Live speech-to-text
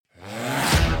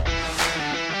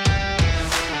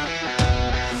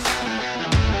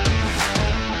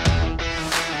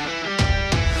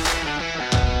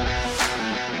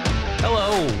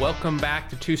welcome back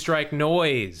to Two Strike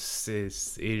Noise.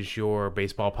 This is your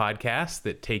baseball podcast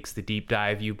that takes the deep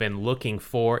dive you've been looking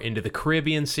for into the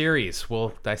Caribbean Series.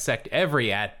 We'll dissect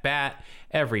every at-bat,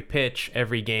 every pitch,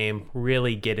 every game,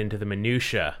 really get into the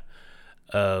minutia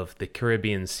of the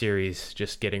Caribbean Series,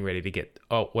 just getting ready to get...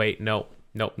 Oh, wait, nope.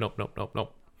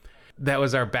 That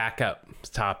was our backup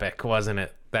topic, wasn't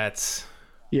it? That's...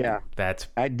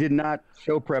 I did not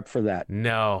show prep for that.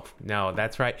 No,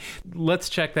 that's right. Let's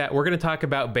check that. We're going to talk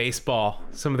about baseball,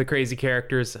 some of the crazy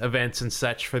characters, events, and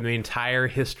such from the entire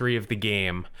history of the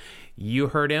game. You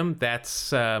heard him.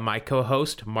 That's my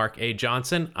co-host, Mark A.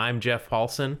 Johnson. I'm Jeff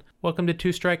Paulson. Welcome to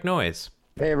Two Strike Noise.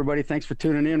 Hey, everybody. Thanks for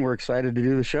tuning in. We're excited to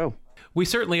do the show. We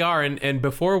certainly are. And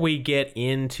before we get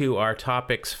into our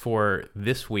topics for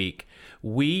this week,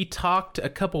 we talked a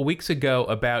couple weeks ago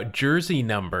about jersey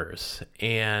numbers,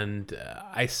 and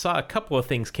I saw a couple of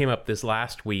things came up this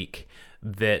last week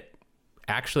that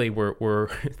actually were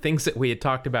things that we had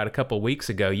talked about a couple weeks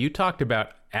ago. You talked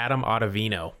about Adam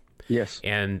Ottavino. Yes.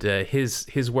 And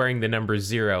his wearing the number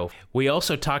 0. We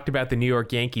also talked about the New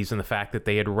York Yankees and the fact that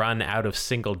they had run out of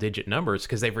single-digit numbers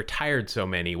because they've retired so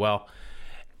many. Well,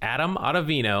 Adam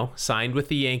Ottavino signed with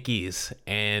the Yankees,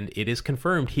 and it is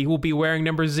confirmed he will be wearing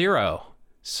number 0.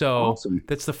 So awesome.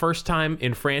 That's the first time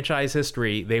in franchise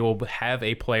history they will have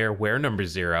a player wear number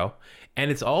 0.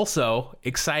 And it's also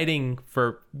exciting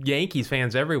for Yankees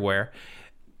fans everywhere.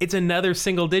 It's another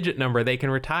single-digit number they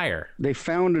can retire. They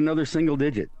found another single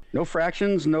digit. No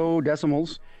fractions, no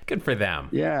decimals. Good for them.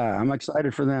 Yeah, I'm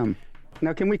excited for them.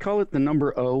 Now, can we call it the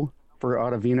number O for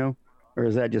Ottavino, or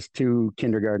is that just too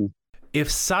kindergarten? If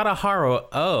Sadaharu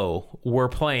O were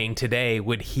playing today,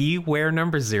 would he wear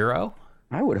number 0?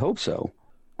 I would hope so.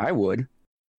 I would.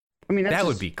 I mean, that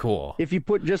would be cool. If you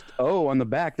put just O on the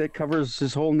back, that covers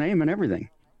his whole name and everything.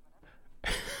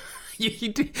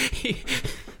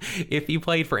 If he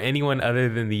played for anyone other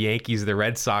than the Yankees or the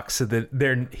Red Sox, so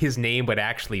that his name would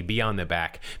actually be on the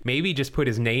back. Maybe just put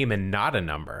his name and not a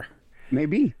number.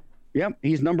 Maybe. Yep,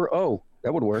 he's number O.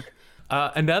 That would work.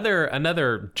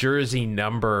 Another jersey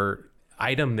number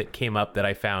item that came up that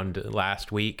I found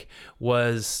last week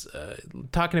was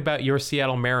talking about your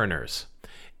Seattle Mariners.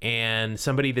 And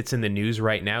somebody that's in the news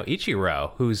right now,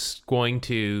 Ichiro, who's going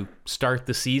to start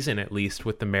the season at least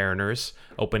with the Mariners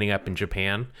opening up in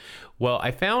Japan. Well,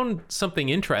 I found something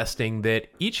interesting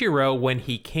that Ichiro, when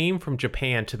he came from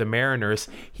Japan to the Mariners,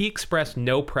 he expressed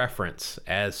no preference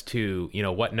as to,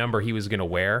 what number he was going to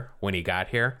wear when he got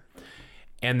here.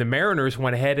 And the Mariners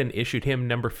went ahead and issued him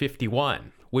number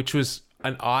 51, which was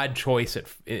an odd choice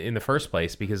in the first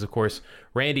place because, of course,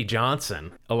 Randy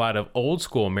Johnson, a lot of old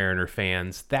school Mariner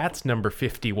fans, that's number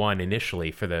 51 initially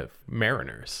for the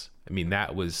Mariners. I mean,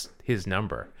 that was his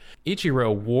number.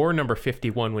 Ichiro wore number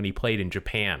 51 when he played in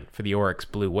Japan for the Oryx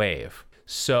Blue Wave.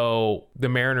 So the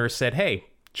Mariners said, hey,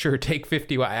 sure, take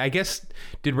 51. I guess,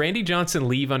 did Randy Johnson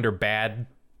leave under bad...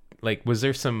 Like, was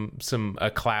there a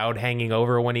cloud hanging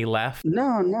over when he left?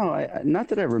 No, not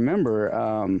that I remember.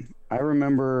 I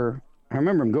remember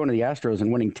him going to the Astros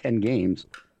and winning 10 games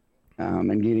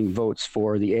and getting votes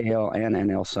for the AL and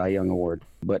NL Cy Young Award.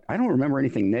 But I don't remember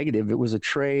anything negative. It was a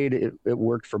trade. It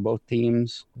worked for both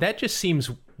teams. That just seems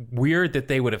weird that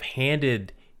they would have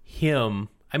handed him...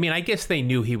 I mean, I guess they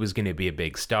knew he was going to be a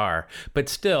big star, but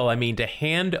still, I mean, to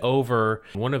hand over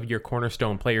one of your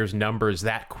cornerstone players' numbers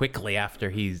that quickly after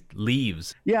he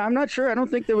leaves. Yeah, I'm not sure. I don't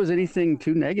think there was anything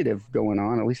too negative going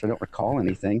on. At least I don't recall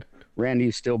anything.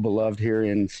 Randy's still beloved here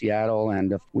in Seattle,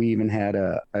 and we even had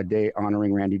a day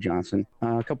honoring Randy Johnson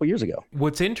a couple years ago.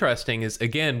 What's interesting is,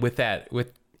 again, with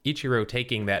Ichiro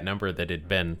taking that number that had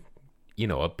been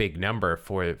a big number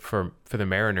for the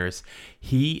Mariners,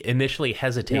 he initially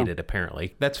hesitated,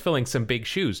 apparently. That's filling some big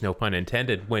shoes, no pun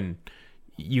intended, when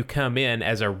you come in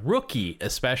as a rookie,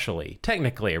 especially.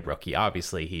 Technically a rookie.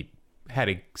 Obviously, he had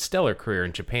a stellar career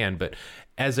in Japan, but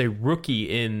as a rookie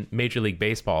in Major League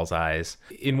Baseball's eyes,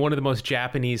 in one of the most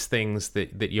Japanese things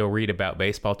that you'll read about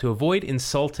baseball, to avoid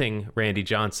insulting Randy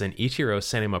Johnson, Ichiro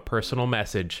sent him a personal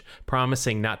message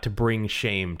promising not to bring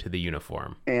shame to the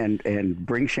uniform. And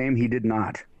bring shame he did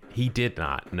not. He did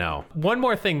not, no. One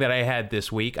more thing that I had this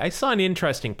week, I saw an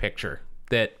interesting picture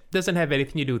that doesn't have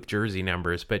anything to do with jersey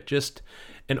numbers, but just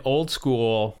an old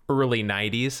school early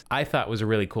 90s I thought was a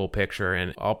really cool picture,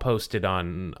 and I'll post it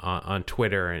on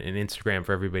Twitter and Instagram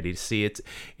for everybody to see.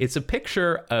 It's a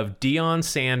picture of Deion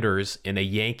Sanders in a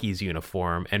Yankees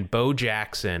uniform and Bo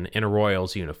Jackson in a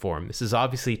Royals uniform. This is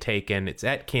obviously taken, it's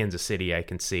at Kansas City, I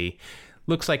can see.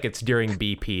 Looks like it's during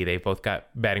BP. They've both got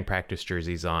batting practice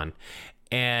jerseys on.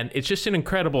 And it's just an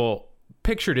incredible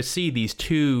picture to see these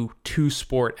two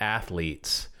sport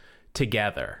athletes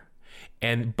together.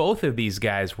 And both of these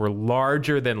guys were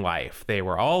larger than life. They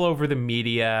were all over the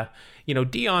media. You know,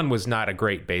 Dion was not a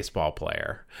great baseball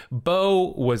player.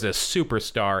 Bo was a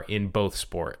superstar in both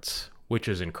sports, which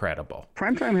is incredible.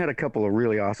 Primetime had a couple of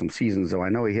really awesome seasons, though. I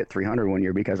know he hit 300 one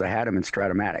year because I had him in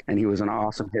Stratomatic, and he was an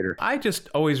awesome hitter. I just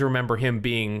always remember him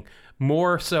being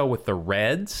more so with the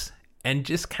Reds and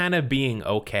just kind of being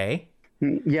okay.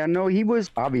 Yeah, no, he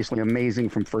was obviously amazing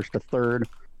from first to third,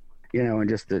 you know, and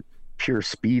just the pure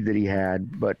speed that he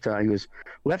had. But he was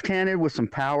left-handed with some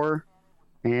power.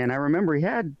 And I remember he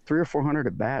had 300 or 400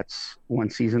 at bats one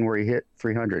season where he hit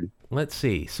 300. Let's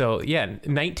see. So, yeah,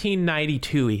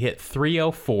 1992, he hit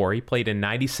 304. He played in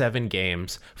 97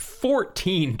 games,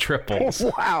 14 triples.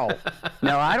 Wow.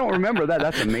 Now, I don't remember that.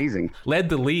 That's amazing. Led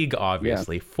the league,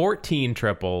 obviously. Yeah. 14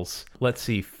 triples. Let's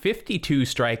see, 52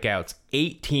 strikeouts,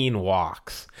 18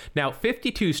 walks. Now,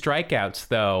 52 strikeouts,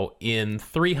 though, in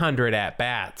 300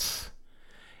 at-bats,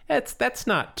 that's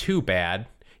not too bad.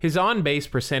 His on-base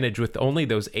percentage with only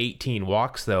those 18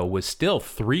 walks, though, was still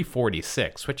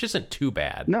 .346, which isn't too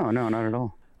bad. No, not at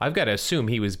all. I've got to assume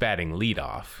he was batting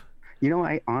leadoff. You know,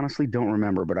 I honestly don't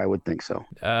remember, but I would think so.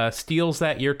 Steals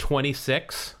that year,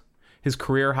 26. His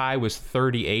career high was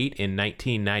 38 in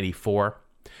 1994.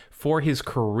 For his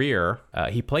career,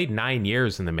 he played 9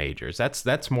 years in the majors.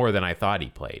 That's more than I thought he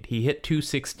played. He hit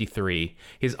 .263.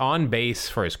 His on-base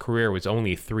for his career was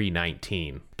only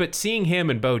 .319. But seeing him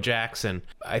and Bo Jackson,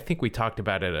 I think we talked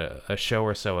about it a show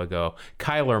or so ago.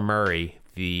 Kyler Murray,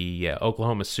 the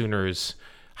Oklahoma Sooners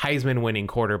Heisman-winning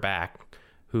quarterback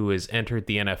who has entered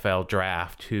the NFL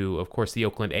draft, who, of course, the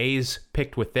Oakland A's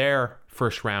picked with their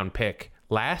first-round pick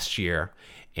last year,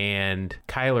 and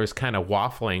Kyler's kind of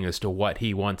waffling as to what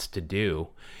he wants to do.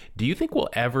 Do you think we'll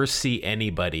ever see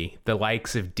anybody, the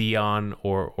likes of Dion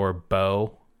or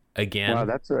Bo, again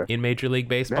in Major League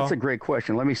Baseball? That's a great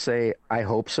question. Let me say, I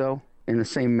hope so. In the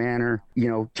same manner, you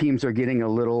know, teams are getting a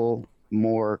little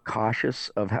more cautious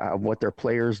of what their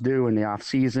players do in the off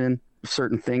season.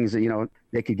 Certain things that, you know,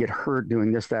 they could get hurt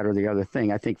doing this, that, or the other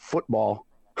thing. I think football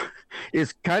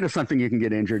is kind of something you can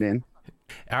get injured in.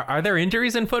 Are there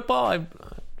injuries in football?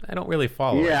 I don't really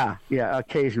follow. Yeah,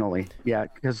 occasionally. Yeah,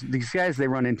 because these guys, they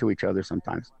run into each other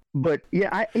sometimes. But yeah,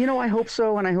 I hope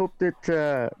so, and I hope that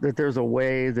that there's a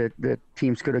way that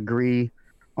teams could agree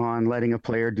on letting a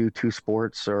player do 2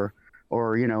 sports or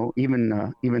you know,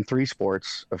 even 3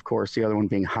 sports. Of course, the other one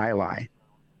being highlight,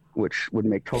 which would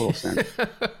make total sense.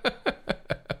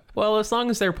 Well, as long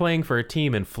as they're playing for a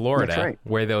team in Florida, right,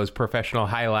 where those professional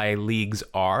highlight leagues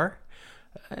are,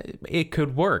 it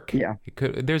could work. Yeah. It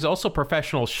could. There's also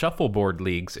professional shuffleboard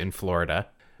leagues in Florida.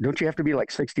 Don't you have to be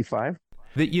like 65?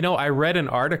 You know, I read an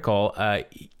article.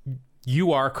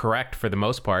 You are correct for the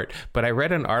most part, but I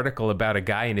read an article about a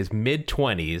guy in his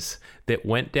mid-20s that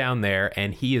went down there,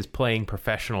 and he is playing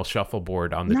professional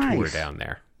shuffleboard on the tour down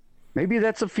there. Maybe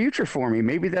that's a future for me.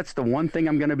 Maybe that's the one thing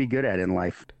I'm going to be good at in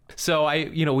life. So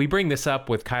we bring this up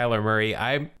with Kyler Murray.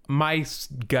 My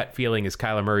gut feeling is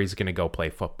Kyler Murray's going to go play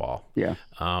football. Yeah.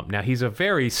 Now he's a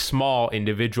very small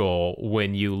individual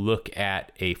when you look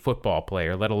at a football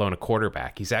player, let alone a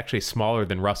quarterback. He's actually smaller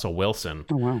than Russell Wilson,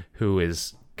 who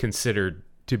is considered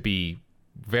to be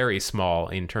very small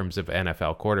in terms of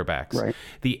NFL quarterbacks. Right.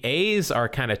 The A's are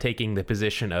kind of taking the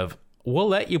position of, we'll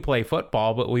let you play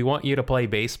football, but we want you to play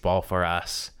baseball for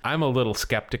us. I'm a little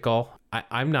skeptical.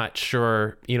 I'm not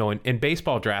sure, you know, and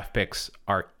baseball draft picks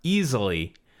are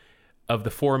easily, of the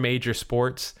 4 major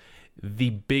sports, the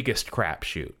biggest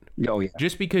crapshoot. Oh, yeah.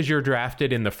 Just because you're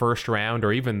drafted in the first round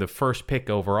or even the first pick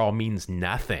overall means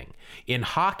nothing. In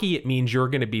hockey, it means you're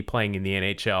going to be playing in the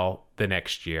NHL the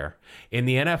next year. In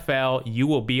the NFL, you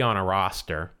will be on a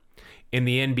roster. In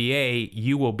the NBA,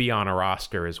 you will be on a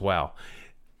roster as well.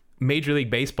 Major League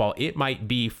Baseball, it might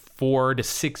be 4 to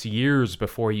 6 years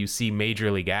before you see Major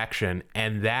League action,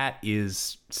 and that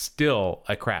is still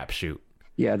a crapshoot.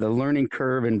 Yeah, the learning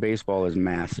curve in baseball is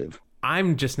massive.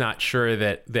 I'm just not sure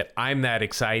that I'm that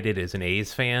excited as an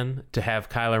A's fan to have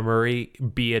Kyler Murray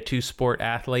be a 2-sport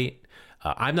athlete.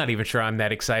 I'm not even sure I'm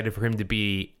that excited for him to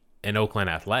be an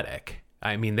Oakland Athletic.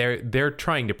 I mean, they're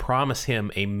trying to promise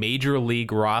him a Major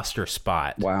League roster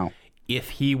spot. Wow. If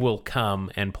he will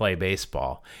come and play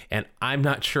baseball. And I'm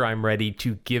not sure I'm ready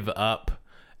to give up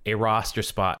a roster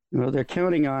spot. Well, they're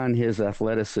counting on his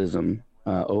athleticism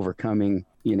overcoming,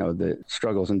 you know, the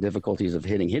struggles and difficulties of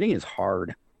hitting. Hitting is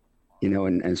hard, you know,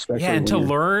 and especially and to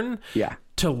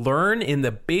learn in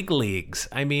the big leagues.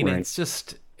 I mean, right. It's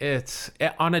just, it's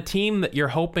on a team that you're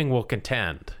hoping will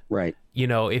contend. Right. You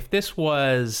know, if this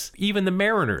was even the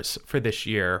Mariners for this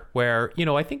year, where, you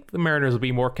know, I think the Mariners will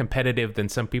be more competitive than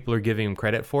some people are giving them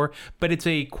credit for, but it's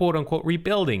a quote unquote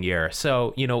rebuilding year.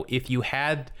 So, you know, if you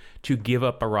had to give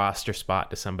up a roster spot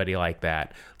to somebody like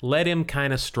that, let him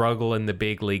kind of struggle in the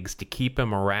big leagues to keep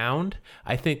him around.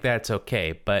 I think that's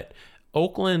okay. But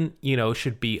Oakland, you know,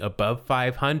 should be above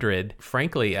 500.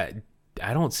 Frankly,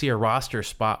 I don't see a roster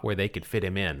spot where they could fit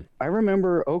him in. I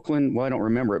remember Oakland, well, I don't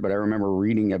remember it, but I remember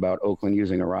reading about Oakland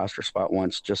using a roster spot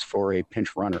once just for a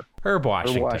pinch runner. Herb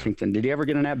Washington. Herb Washington. Did he ever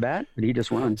get an at-bat? Did he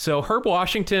just run? So Herb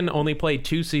Washington only played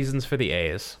 2 seasons for the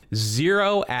A's.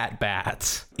 0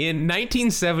 at-bats. In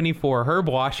 1974, Herb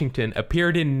Washington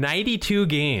appeared in 92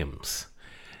 games.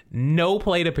 No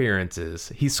plate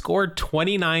appearances. He scored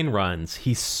 29 runs.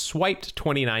 He swiped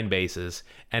 29 bases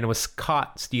and was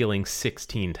caught stealing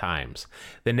 16 times.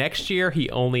 The next year, he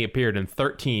only appeared in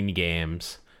 13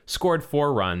 games, scored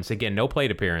 4 runs. Again, no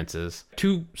plate appearances,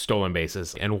 2 stolen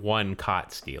bases, and 1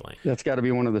 caught stealing. That's got to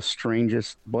be one of the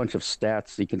strangest bunch of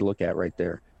stats you could look at right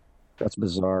there. That's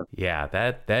bizarre. Yeah,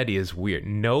 that is weird.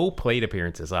 No plate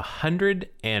appearances.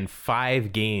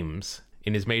 105 games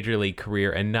in his major league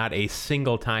career, and not a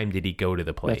single time did he go to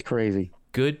the plate. That's crazy.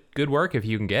 Good work if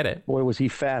you can get it. Boy, was he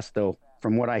fast, though,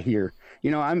 from what I hear. You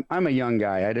know, I'm a young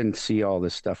guy. I didn't see all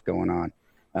this stuff going on.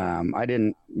 I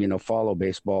didn't, you know, follow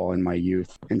baseball in my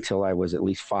youth until I was at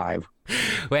least 5.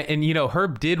 And, you know,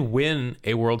 Herb did win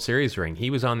a World Series ring.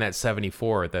 He was on that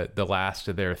 74, the last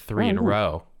of their 3 in a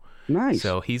row. Nice.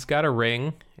 So he's got a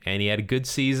ring, and he had a good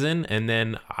season. And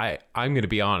then I'm going to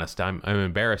be honest, I'm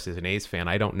embarrassed as an A's fan.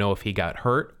 I don't know if he got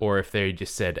hurt or if they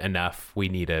just said enough. We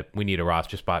need a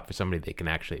roster spot for somebody that can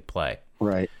actually play.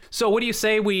 Right. So what do you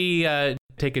say we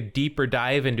take a deeper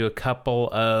dive into a couple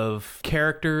of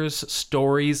characters,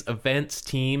 stories, events,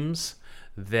 teams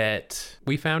that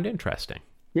we found interesting?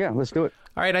 Yeah, let's do it.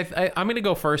 All right, I'm going to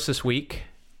go first this week.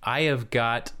 I have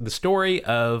got the story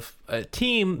of a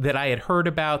team that I had heard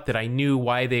about, that I knew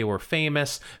why they were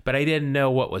famous, but I didn't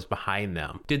know what was behind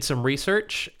them. Did some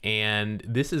research, and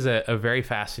this is a very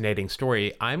fascinating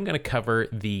story. I'm going to cover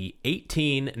the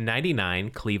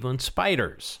 1899 Cleveland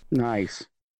Spiders. Nice.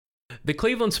 The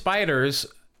Cleveland Spiders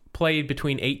played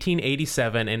between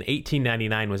 1887 and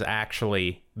 1899 was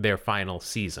actually their final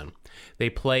season.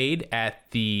 They played at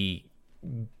the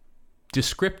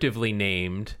descriptively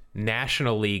named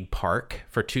National League Park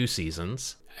for 2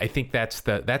 seasons. I think that's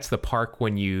the park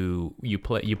when you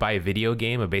buy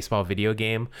a baseball video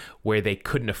game, where they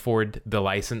couldn't afford the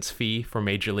license fee for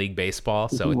Major League Baseball,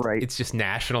 so it's just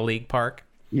National League Park.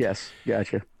 Yes,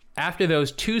 gotcha. After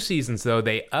those 2 seasons, though,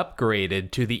 they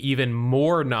upgraded to the even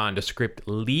more nondescript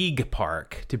League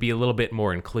Park to be a little bit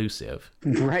more inclusive.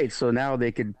 Right, so now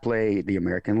they could play the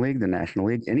American League, the National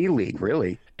League, any league,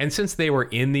 really. And since they were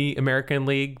in the American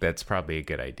League, that's probably a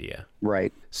good idea.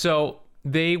 Right. So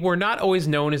they were not always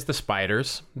known as the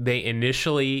Spiders. They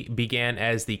initially began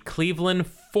as the Cleveland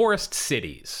Forest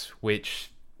Cities,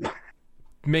 which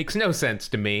makes no sense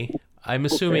to me. I'm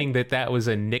assuming that was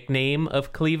a nickname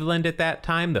of Cleveland at that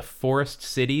time, the Forest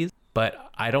Cities, but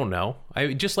I don't know.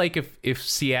 Just like if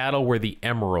Seattle were the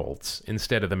Emeralds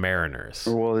instead of the Mariners.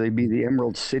 Or will they be the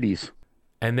Emerald Cities?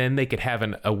 And then they could have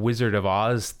a Wizard of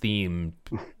Oz themed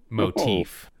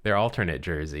motif, their alternate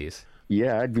jerseys.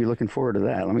 Yeah, I'd be looking forward to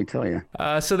that, let me tell you.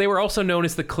 So they were also known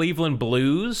as the Cleveland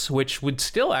Blues, which would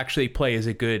still actually play as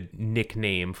a good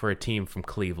nickname for a team from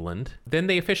Cleveland. Then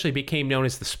they officially became known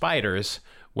as the Spiders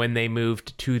when they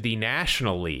moved to the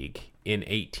National League in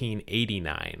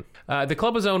 1889. The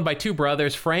club was owned by 2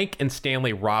 brothers, Frank and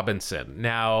Stanley Robinson.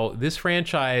 Now, this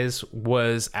franchise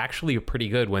was actually pretty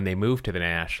good when they moved to the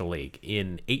National League.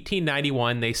 In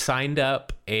 1891, they signed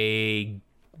up a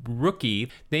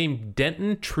rookie named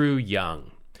Denton True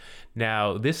Young.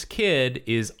 Now, this kid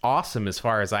is awesome as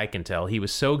far as I can tell. He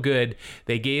was so good,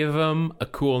 they gave him a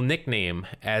cool nickname,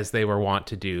 as they were wont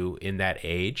to do in that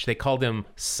age. They called him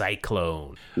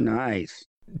Cyclone. Nice.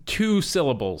 2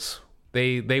 syllables.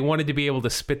 They wanted to be able to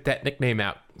spit that nickname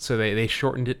out, so they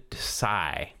shortened it to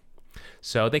Cy.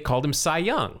 So they called him Cy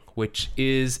Young, which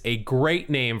is a great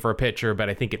name for a pitcher, but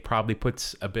I think it probably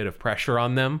puts a bit of pressure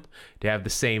on them to have the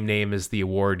same name as the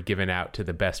award given out to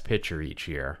the best pitcher each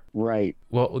year. Right.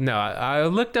 Well, no, I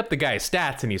looked up the guy's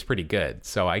stats, and he's pretty good,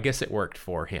 so I guess it worked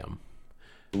for him.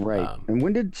 Right. And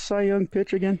when did Cy Young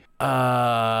pitch again?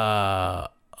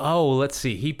 Let's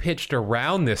see. He pitched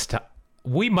around this time.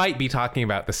 We might be talking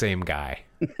about the same guy.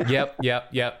 Yep.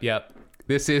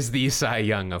 This is the Cy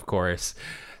Young, of course.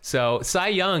 So Cy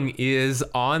Young is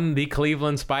on the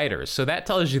Cleveland Spiders. So that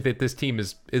tells you that this team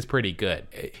is pretty good.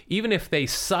 Even if they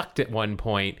sucked at one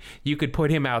point, you could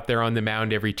put him out there on the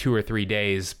mound every 2 or 3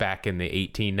 days back in the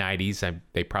 1890s. And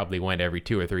they probably went every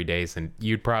 2 or 3 days, and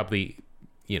you'd probably,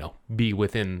 be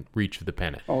within reach of the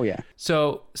pennant. Oh, yeah.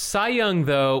 So Cy Young,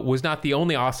 though, was not the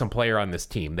only awesome player on this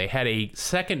team. They had a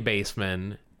second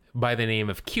baseman by the name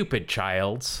of Cupid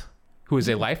Childs, who is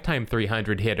a lifetime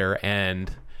 300 hitter,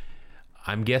 and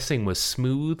I'm guessing was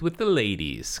smooth with the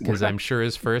ladies, because I'm sure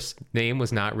his first name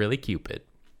was not really Cupid.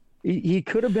 He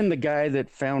could have been the guy that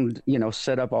found,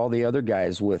 set up all the other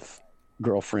guys with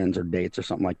girlfriends or dates or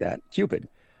something like that. Cupid.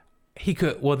 He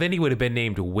could. Well, then he would have been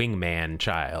named Wingman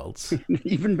Childs.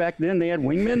 Even back then, they had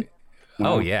wingmen?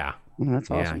 Oh, yeah. Oh,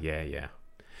 that's awesome. Yeah.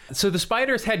 So the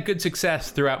Spiders had good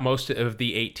success throughout most of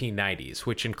the 1890s,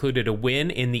 which included a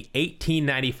win in the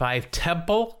 1895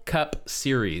 Temple Cup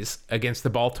Series against the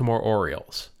Baltimore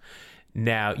Orioles.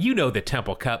 Now, you know the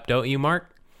Temple Cup, don't you,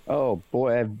 Mark? Oh,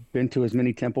 boy, I've been to as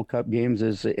many Temple Cup games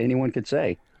as anyone could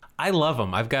say. I love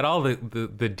them. I've got all the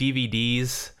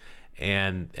DVDs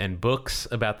and books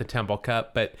about the Temple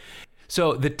Cup. But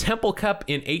so the Temple Cup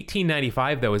in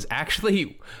 1895, though, is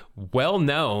actually well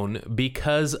known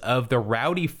because of the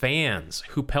rowdy fans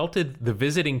who pelted the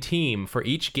visiting team for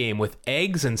each game with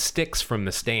eggs and sticks from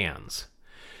the stands.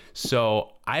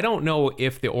 So I don't know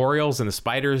if the Orioles and the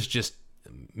Spiders just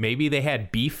maybe they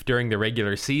had beef during the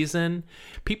regular season.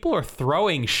 People are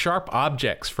throwing sharp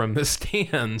objects from the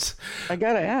stands. I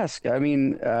got to ask,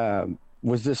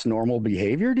 was this normal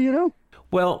behavior, do you know?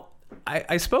 Well,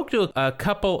 I spoke to a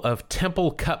couple of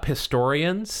Temple Cup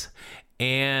historians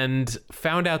and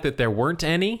found out that there weren't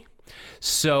any.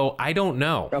 So I don't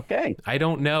know. Okay. I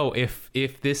don't know if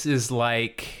this is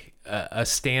like a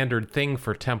standard thing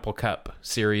for Temple Cup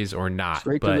series or not.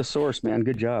 Straight to the source, man.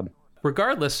 Good job.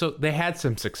 Regardless, so they had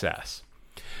some success.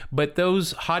 But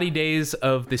those haughty days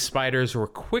of the Spiders were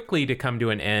quickly to come to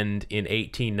an end in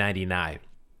 1899.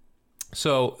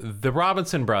 So the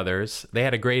Robinson brothers, they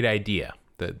had a great idea,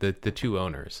 the two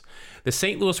owners. The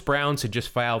St. Louis Browns had just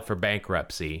filed for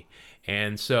bankruptcy,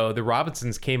 and so the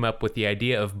Robinsons came up with the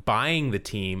idea of buying the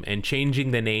team and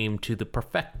changing the name to the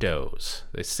Perfectos,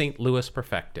 the St. Louis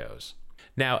Perfectos.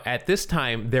 Now, at this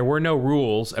time, there were no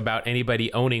rules about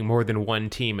anybody owning more than one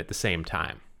team at the same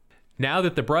time. Now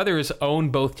that the brothers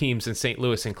owned both teams in St.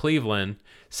 Louis and Cleveland,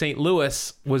 St.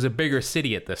 Louis was a bigger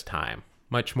city at this time,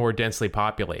 much more densely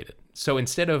populated. So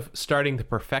instead of starting the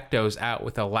Perfectos out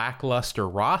with a lackluster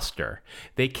roster,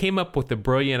 they came up with the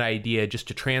brilliant idea just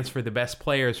to transfer the best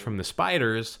players from the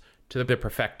Spiders to the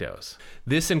Perfectos.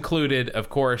 This included, of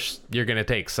course, you're going to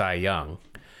take Cy Young.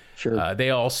 Sure. They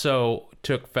also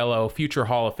took fellow future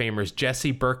Hall of Famers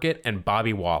Jesse Burkett and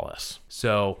Bobby Wallace.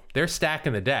 So they're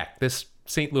stacking the deck. This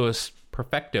St. Louis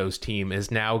Perfectos team has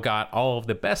now got all of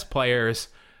the best players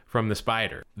from the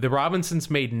Spiders. The Robinsons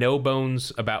made no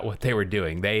bones about what they were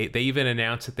doing. They even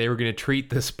announced that they were going to treat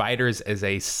the Spiders as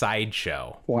a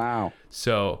sideshow. Wow.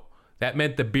 So that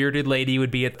meant the bearded lady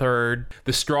would be at third,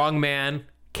 the strong man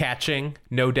catching,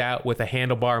 no doubt with a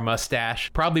handlebar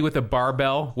mustache, probably with a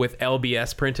barbell with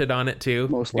LBS printed on it too,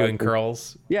 Most doing likely.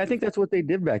 curls. Yeah, I think that's what they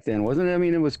did back then, wasn't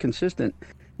it? It was consistent.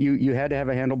 You had to have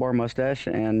a handlebar mustache,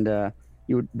 and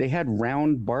they had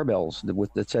round barbells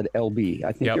that said LB.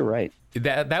 I think Yep. you're right.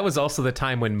 That was also the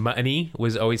time when money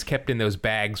was always kept in those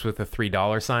bags with the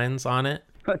 $3 signs on it.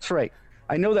 That's right.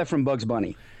 I know that from Bugs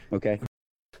Bunny. Okay.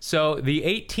 So the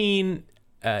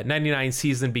 1899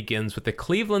 season begins with the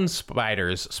Cleveland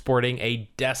Spiders sporting a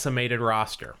decimated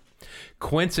roster.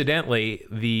 Coincidentally,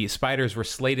 the Spiders were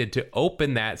slated to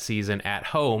open that season at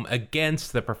home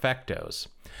against the Perfectos.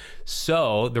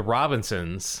 So the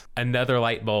Robinsons, another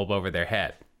light bulb over their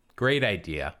head. Great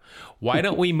idea. Why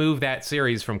don't we move that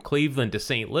series from Cleveland to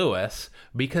St. Louis?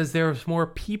 Because there's more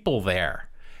people there.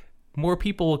 More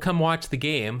people will come watch the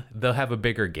game. They'll have a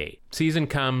bigger gate. Season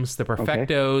comes. The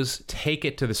Perfectos take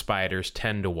it to the Spiders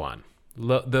 10-1.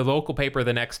 The local paper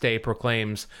the next day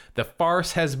proclaims the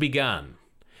farce has begun,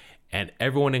 and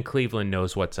everyone in Cleveland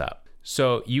knows what's up.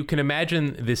 So you can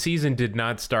imagine the season did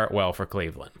not start well for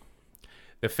Cleveland.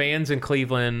 The fans in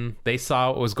Cleveland, they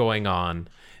saw what was going on.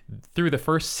 Through the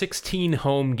first 16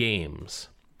 home games,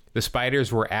 the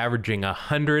Spiders were averaging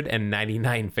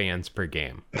 199 fans per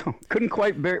game. Couldn't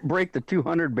quite break the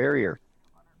 200 barrier.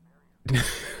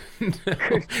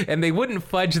 And they wouldn't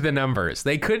fudge the numbers.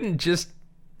 They couldn't just,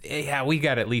 yeah, we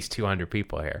got at least 200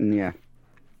 people here. Yeah.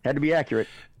 Had to be accurate.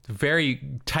 Very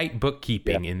tight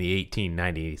bookkeeping in the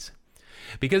 1890s.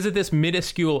 Because of this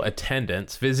minuscule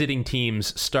attendance, visiting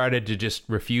teams started to just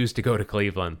refuse to go to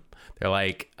Cleveland. They're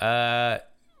like,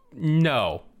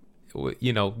 no.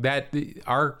 you know, that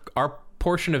our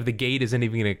portion of the gate isn't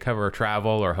even going to cover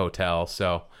travel or hotel.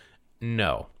 So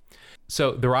no.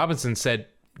 So the Robinsons said,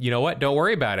 you know what? Don't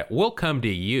worry about it. We'll come to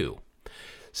you.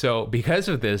 So because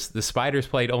of this, the Spiders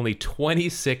played only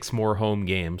 26 more home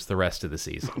games the rest of the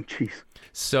season. Oh, jeez.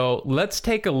 So let's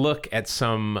take a look at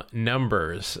some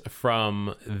numbers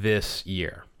from this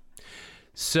year.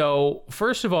 So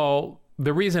first of all,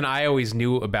 the reason I always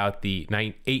knew about the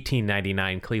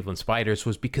 1899 Cleveland Spiders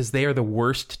was because they are the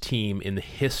worst team in the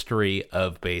history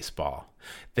of baseball.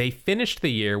 They finished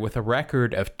the year with a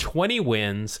record of 20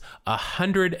 wins,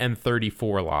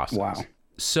 134 losses. Wow.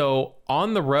 So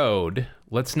on the road,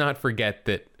 let's not forget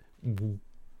that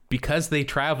because they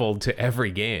traveled to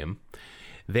every game,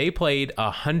 they played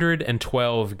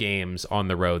 112 games on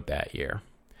the road that year.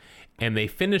 And they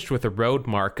finished with a road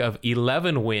mark of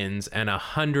 11 wins and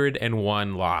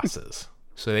 101 losses.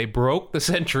 So they broke the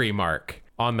century mark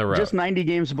on the road. Just 90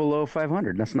 games below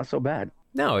 500. That's not so bad.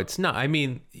 No, it's not. I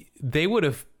mean, they would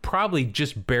have probably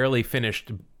just barely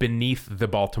finished beneath the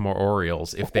Baltimore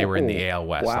Orioles if they were in the AL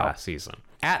West last season.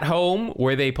 At home,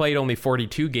 where they played only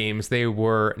 42 games, they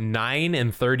were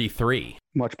 9-33.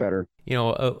 Much better. You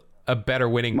know, a better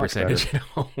winning percentage at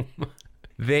home.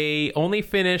 They only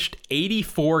finished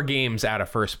 84 games out of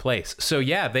first place. So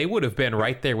yeah, they would have been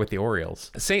right there with the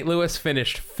Orioles. St. Louis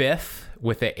finished fifth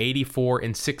with an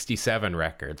 84-67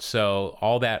 record. So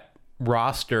all that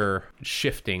roster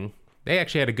shifting, they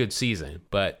actually had a good season,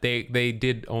 but they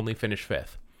did only finish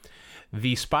fifth.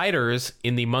 The Spiders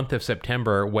in the month of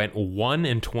September went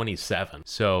 1-27.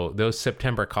 So those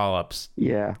September call-ups.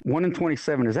 Yeah,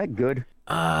 1-27. Is that good?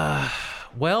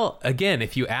 Well, again,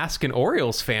 if you ask an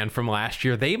Orioles fan from last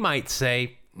year, they might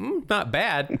say, not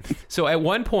bad. So at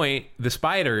one point, the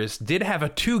Spiders did have a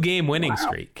 2-game winning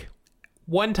streak.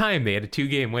 One time they had a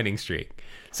 2-game winning streak.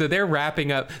 So they're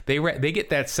wrapping up. They get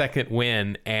that second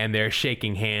win, and they're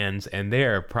shaking hands, and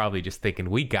they're probably just thinking,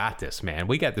 we got this, man.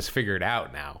 We got this figured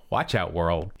out now. Watch out,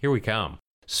 world. Here we come.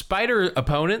 Spider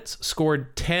opponents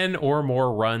scored 10 or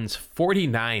more runs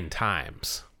 49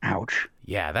 times. Ouch.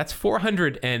 Yeah, that's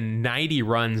 490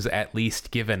 runs at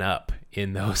least given up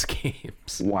in those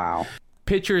games. Wow.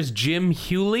 Pitchers Jim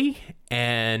Hewley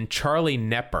and Charlie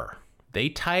Nepper. They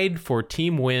tied for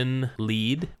team win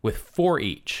lead with 4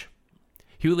 each.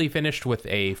 Hewley finished with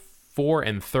a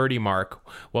 4-30 mark,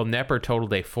 while Nepper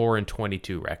totaled a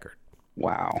 4-22 record.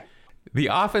 Wow. The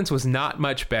offense was not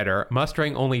much better,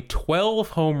 mustering only 12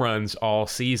 home runs all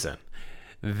season.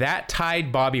 That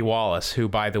tied Bobby Wallace, who,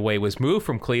 by the way, was moved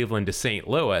from Cleveland to St.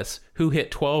 Louis, who hit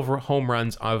 12 home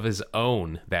runs of his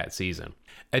own that season.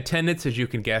 Attendance, as you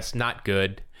can guess, not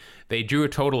good. They drew a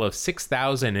total of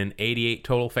 6,088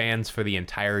 total fans for the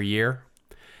entire year.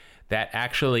 That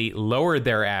actually lowered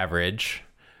their average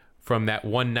from that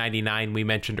 199 we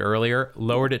mentioned earlier,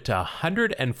 lowered it to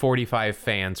 145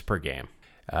 fans per game.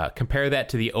 Compare that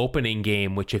to the opening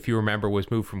game, which, if you remember,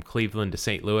 was moved from Cleveland to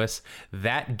St. Louis.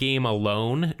 That game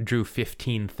alone drew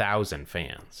 15,000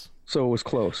 fans. So it was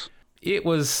close. It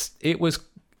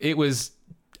was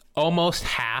almost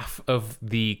half of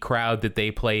the crowd that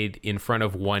they played in front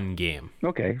of one game.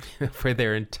 Okay. For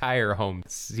their entire home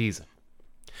season.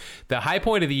 The high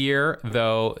point of the year,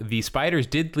 though, the Spiders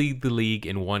did lead the league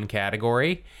in one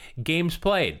category: games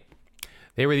played.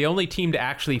 They were the only team to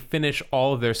actually finish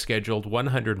all of their scheduled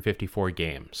 154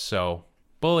 games. So,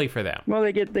 bully for them. Well,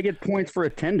 they get points for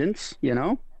attendance, you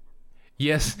know?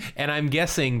 Yes, and I'm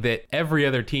guessing that every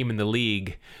other team in the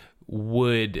league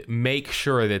would make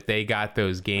sure that they got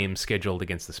those games scheduled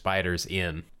against the Spiders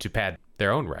in to pad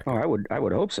their own record. Oh, I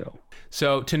would hope so.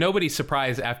 So, to nobody's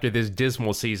surprise, after this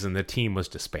dismal season, the team was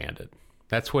disbanded.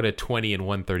 That's what a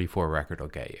 20-134 record will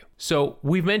get you. So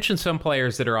we've mentioned some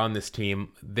players that are on this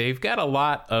team. They've got a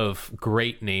lot of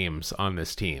great names on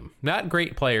this team. Not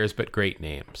great players, but great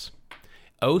names.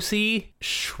 O.C.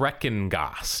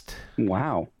 Schreckengast.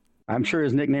 Wow. I'm sure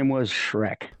his nickname was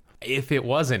Shrek. If it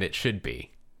wasn't, it should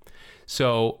be.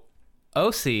 So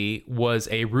O.C. was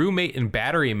a roommate and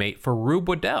battery mate for Rube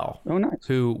Waddell. Oh, nice.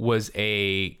 Who was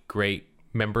a great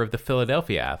member of the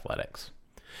Philadelphia Athletics.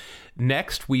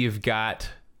 Next, we've got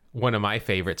one of my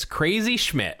favorites, Crazy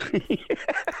Schmidt.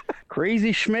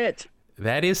 Crazy Schmidt.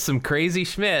 That is some Crazy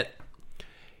Schmidt.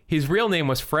 His real name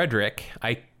was Frederick.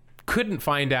 I couldn't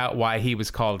find out why he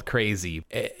was called Crazy.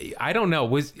 I don't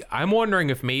know. I'm wondering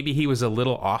if maybe he was a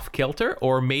little off kilter,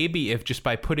 or maybe if just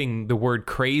by putting the word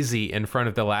crazy in front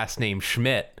of the last name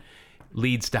Schmidt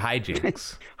leads to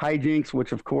hijinks. Hijinks,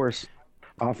 which of course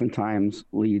oftentimes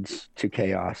leads to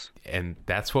chaos. And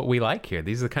that's what we like here.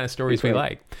 These are the kind of stories we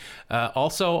right. like.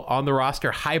 Also on the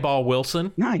roster, Highball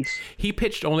Wilson. Nice. He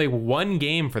pitched only one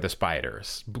game for the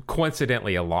Spiders,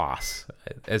 coincidentally a loss.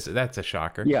 That's a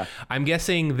shocker. Yeah. I'm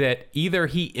guessing that either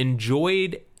he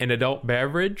enjoyed an adult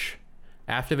beverage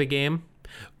after the game,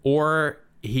 or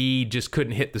he just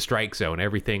couldn't hit the strike zone.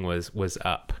 Everything was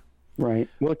up. Right.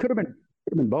 Well, it could have been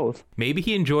both. Maybe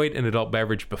he enjoyed an adult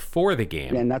beverage before the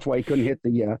game. And that's why he couldn't hit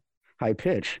the high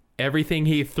pitch. Everything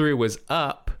he threw was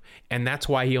up, and that's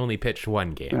why he only pitched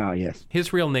one game. Oh, yes.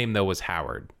 His real name, though, was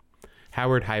Howard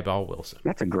Highball Wilson.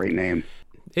 That's a great name.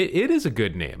 It is a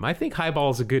good name. I think Highball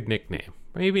is a good nickname.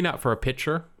 Maybe not for a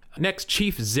pitcher. Next,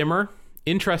 Chief Zimmer.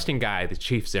 Interesting guy, the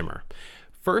Chief Zimmer.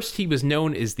 First, he was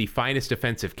known as the finest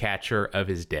defensive catcher of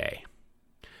his day.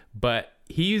 But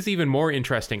he's even more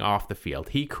interesting off the field.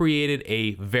 He created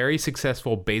a very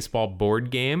successful baseball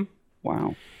board game.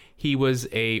 Wow. He was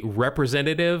a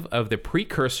representative of the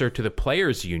precursor to the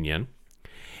Players Union,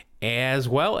 as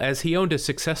well as he owned a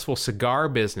successful cigar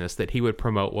business that he would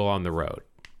promote while on the road.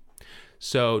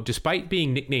 So despite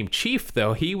being nicknamed Chief,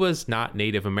 though, he was not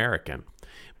Native American,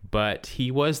 but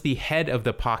he was the head of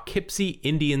the Poughkeepsie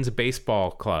Indians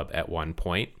Baseball Club at one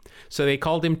point. So they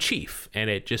called him Chief, and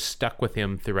it just stuck with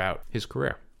him throughout his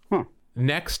career. Huh.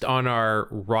 Next on our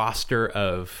roster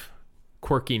of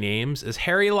quirky names is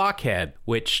Harry Lockhead,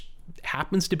 which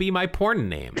happens to be my porn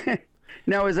name.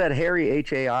 Now, is that Harry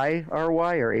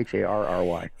H-A-I-R-Y or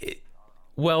H-A-R-R-Y?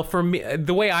 Well, for me,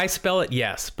 the way I spell it,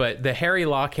 yes. But the Harry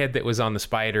Lockhead that was on the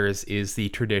Spiders is the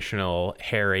traditional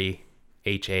Harry,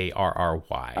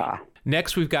 H-A-R-R-Y. Ah.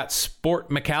 Next, we've got Sport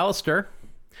McAllister.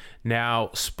 Now,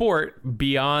 Sport,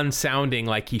 beyond sounding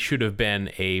like he should have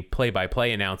been a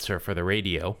play-by-play announcer for the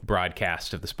radio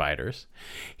broadcast of the Spiders,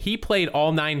 he played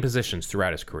all 9 positions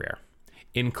throughout his career,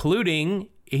 including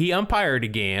he umpired a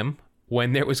game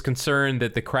when there was concern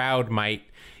that the crowd might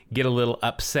get a little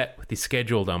upset with the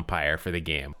scheduled umpire for the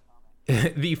game.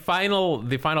 The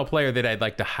final player that I'd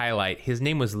like to highlight, his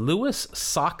name was Louis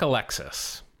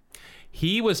Sockalexis.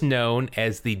 He was known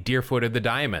as the Deerfoot of the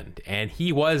Diamond, and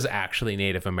he was actually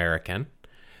Native American.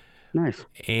 Nice.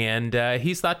 And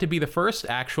he's thought to be the first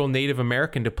actual Native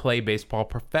American to play baseball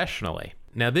professionally.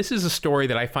 Now, this is a story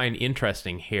that I find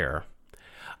interesting here.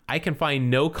 I can find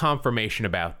no confirmation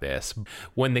about this.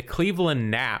 When the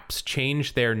Cleveland Naps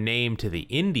changed their name to the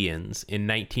Indians in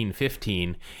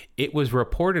 1915, it was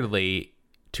reportedly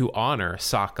to honor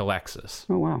Sockalexis.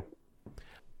 Oh, wow.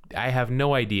 I have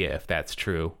no idea if that's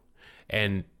true.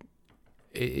 And,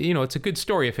 you know, it's a good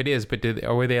story if it is, but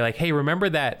or were they like, hey, remember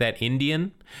that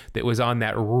Indian that was on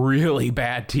that really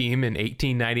bad team in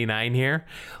 1899 here?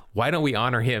 Why don't we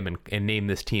honor him and name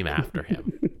this team after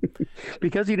him?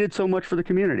 Because he did so much for the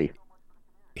community.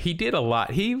 He did a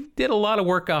lot. He did a lot of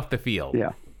work off the field.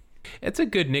 Yeah. It's a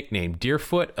good nickname,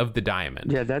 Deerfoot of the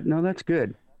Diamond. Yeah, that's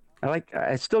good.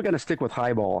 I still got to stick with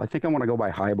Highball. I think I want to go by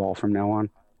Highball from now on.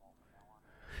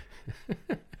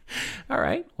 All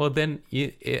right. Well, then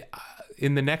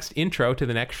in the next intro to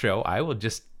the next show, I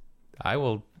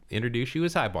will introduce you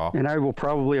as Highball. And I will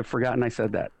probably have forgotten I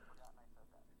said that.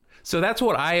 So that's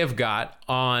what I have got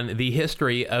on the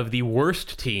history of the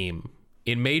worst team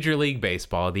in Major League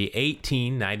Baseball, the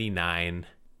 1899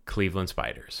 Cleveland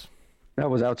Spiders.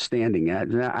 That was outstanding.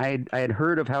 I had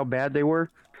heard of how bad they were,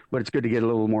 but it's good to get a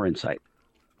little more insight.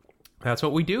 That's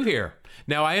what we do here.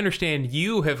 Now, I understand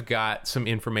you have got some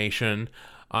information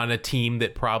on a team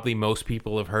that probably most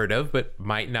people have heard of, but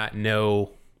might not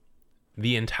know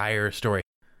the entire story.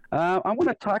 I want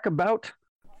to talk about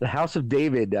the House of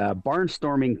David,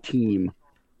 barnstorming team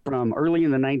from early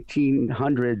in the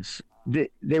 1900s.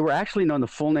 They were actually known, the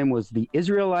full name was the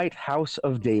Israelite House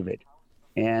of David.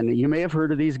 And you may have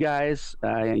heard of these guys.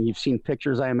 And you've seen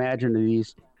pictures, I imagine, of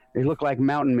these. They look like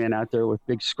mountain men out there with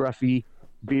big scruffy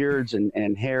beards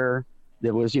and hair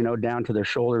that was, down to their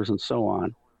shoulders and so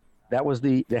on. That was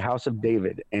the House of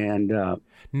David. And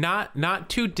not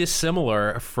too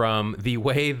dissimilar from the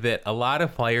way that a lot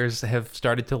of players have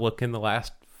started to look in the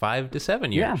last 5 to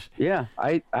 7 years. Yeah.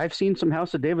 I've seen some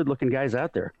House of David looking guys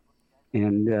out there.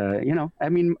 And,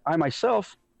 I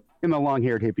myself am a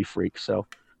long-haired hippie freak. So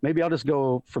maybe I'll just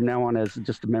go from now on as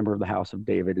just a member of the House of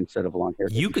David instead of a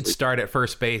long-haired hippie You could freak. Start at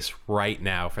first base right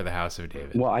now for the House of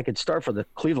David. Well, I could start for the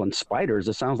Cleveland Spiders.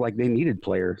 It sounds like they needed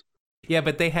players. Yeah,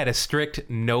 but they had a strict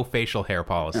no facial hair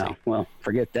policy. Oh, well,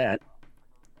 forget that.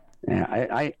 Yeah,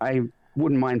 I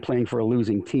wouldn't mind playing for a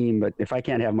losing team, but if I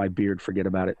can't have my beard, forget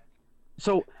about it.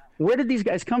 So where did these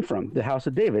guys come from, the House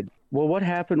of David? Well, what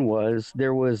happened was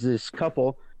there was this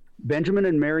couple, Benjamin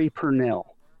and Mary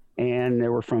Purnell, and they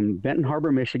were from Benton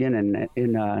Harbor, Michigan. And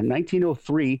in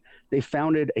 1903, they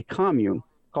founded a commune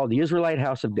called the Israelite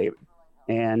House of David.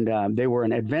 And they were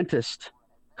an Adventist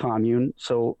commune.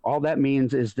 So all that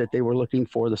means is that they were looking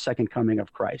for the second coming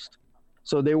of Christ.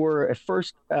 So they were at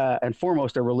first and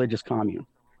foremost a religious commune.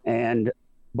 And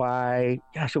by,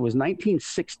 it was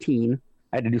 1916,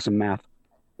 I had to do some math.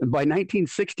 By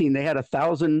 1916, they had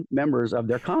 1,000 members of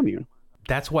their commune.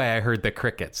 That's why I heard the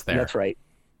crickets there. That's right.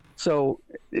 So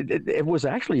it was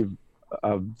actually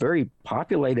a very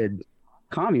populated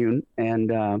commune.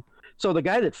 And so the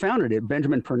guy that founded it,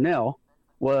 Benjamin Purnell,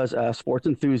 was a sports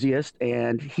enthusiast,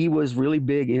 and he was really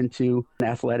big into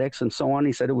athletics and so on.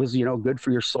 He said it was, good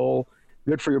for your soul,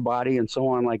 good for your body, and so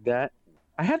on like that.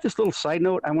 I have this little side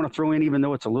note I want to throw in, even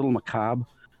though it's a little macabre.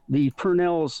 The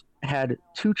Purnells had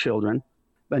 2 children,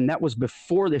 and that was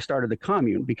before they started the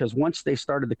commune, because once they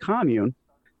started the commune,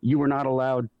 you were not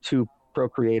allowed to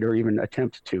procreate or even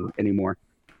attempt to anymore.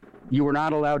 You were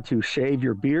not allowed to shave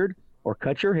your beard or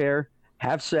cut your hair,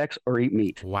 have sex, or eat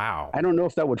meat. Wow. I don't know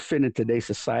if that would fit in today's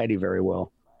society very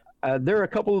well. There are a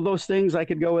couple of those things I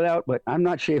could go without, but I'm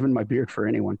not shaving my beard for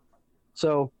anyone.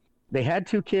 So they had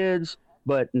 2 kids,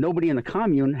 but nobody in the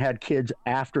commune had kids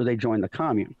after they joined the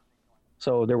commune.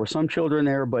 So there were some children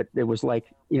there, but it was like,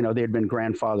 they had been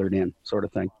grandfathered in, sort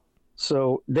of thing.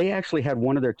 So they actually had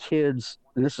one of their kids,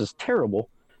 and this is terrible,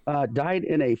 died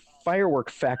in a firework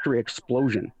factory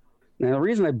explosion. Now, the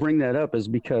reason I bring that up is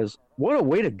because what a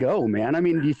way to go, man. I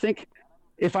mean, do you think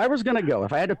if I was going to go,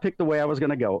 if I had to pick the way I was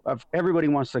going to go, if everybody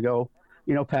wants to go,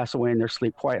 pass away in their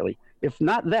sleep quietly. If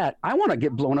not that, I want to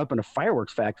get blown up in a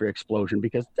fireworks factory explosion,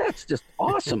 because that's just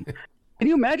awesome. Can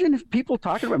you imagine if people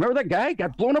talking about, remember that guy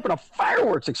got blown up in a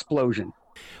fireworks explosion?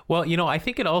 Well, I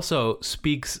think it also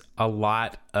speaks a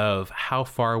lot of how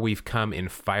far we've come in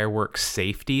fireworks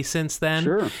safety since then.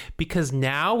 Sure. Because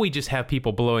now we just have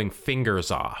people blowing fingers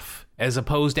off as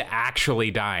opposed to actually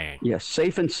dying. Yes,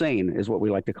 safe and sane is what we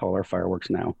like to call our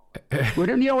fireworks now. But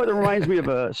you know what? It reminds me of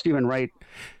a Stephen Wright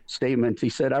statement. He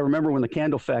said, I remember when the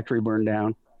candle factory burned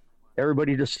down,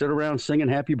 everybody just stood around singing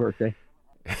happy birthday.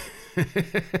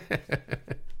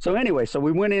 So anyway, so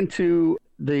we went into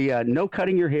the no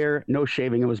cutting your hair, no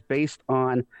shaving. It was based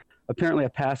on apparently a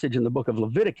passage in the book of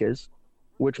Leviticus,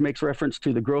 which makes reference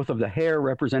to the growth of the hair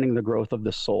representing the growth of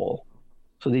the soul.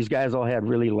 So these guys all had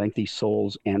really lengthy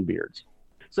souls and beards.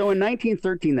 So in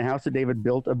 1913, the House of David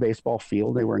built a baseball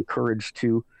field. They were encouraged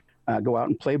to go out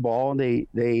and play ball. They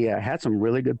had some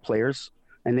really good players,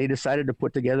 and they decided to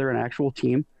put together an actual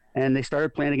team. And they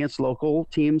started playing against local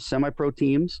teams, semi-pro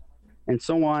teams, and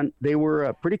so on. They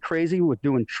were pretty crazy with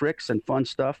doing tricks and fun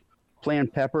stuff, playing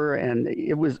pepper, and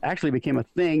it was actually became a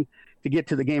thing to get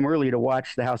to the game early to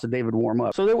watch the House of David warm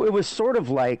up. So it was sort of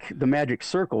like the Magic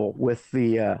Circle with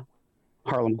the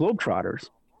Harlem Globetrotters,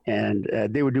 and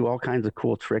they would do all kinds of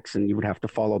cool tricks, and you would have to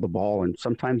follow the ball, and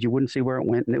sometimes you wouldn't see where it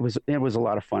went, and it was a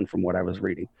lot of fun from what I was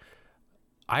reading.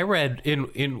 I read in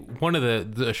one of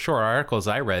the short articles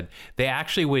I read, they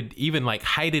actually would even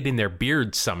hide it in their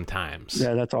beards sometimes.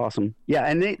 Yeah, that's awesome. Yeah,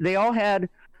 and they all had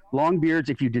long beards.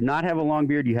 If you did not have a long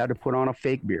beard, you had to put on a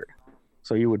fake beard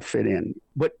so you would fit in.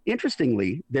 But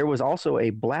interestingly, there was also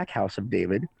a Black House of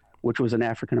David, which was an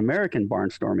African-American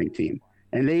barnstorming team,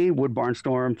 and they would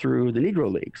barnstorm through the Negro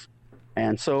Leagues.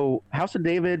 And so House of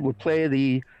David would play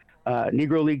the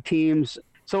Negro League teams.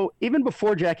 So even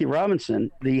before Jackie Robinson,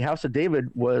 the House of David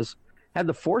had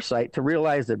the foresight to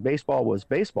realize that baseball was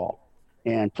baseball,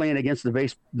 and playing against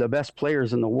the best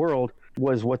players in the world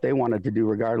was what they wanted to do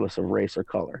regardless of race or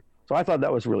color. So I thought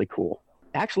that was really cool.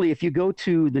 Actually, if you go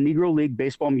to the Negro League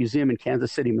Baseball Museum in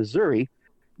Kansas City, Missouri,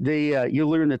 you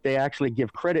learn that they actually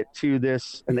give credit to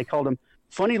this, and they called them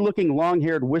funny-looking,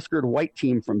 long-haired, whiskered white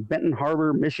team from Benton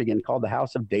Harbor, Michigan, called the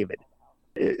House of David.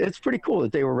 It's pretty cool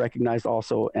that they were recognized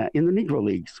also in the Negro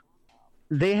Leagues.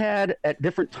 They had, at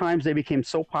different times, they became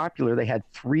so popular, they had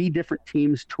 3 different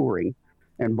teams touring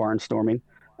and barnstorming.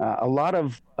 A lot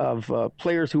of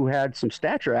players who had some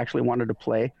stature actually wanted to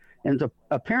play. And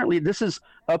apparently this is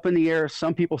up in the air.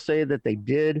 Some people say that they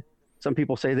did. Some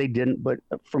people say they didn't. But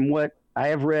from what I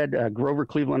have read, Grover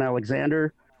Cleveland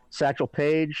Alexander, Satchel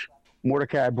Paige,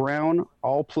 Mordecai Brown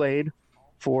all played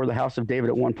for the House of David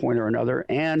at one point or another,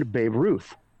 and Babe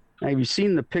Ruth. Now, have you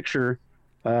seen the picture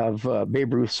of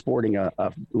Babe Ruth sporting a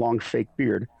long fake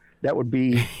beard? That would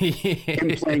be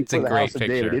him playing for the House of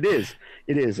David.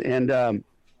 It is. And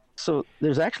so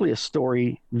there's actually a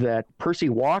story that Percy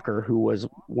Walker, who was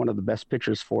one of the best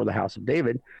pitchers for the House of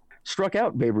David, struck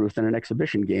out Babe Ruth in an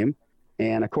exhibition game.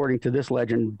 And according to this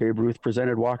legend, Babe Ruth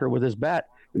presented Walker with his bat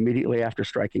immediately after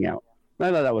striking out.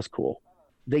 I thought that was cool.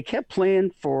 they kept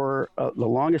playing for the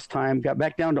longest time, got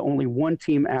back down to only one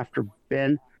team after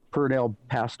Ben Purdell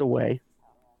passed away.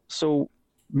 So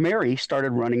Mary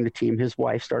started running the team. His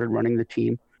wife started running the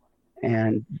team,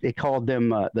 and they called them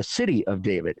the City of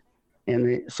David.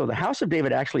 And so the House of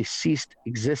David actually ceased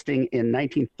existing in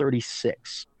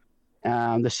 1936.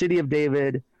 The City of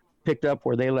David picked up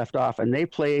where they left off, and they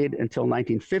played until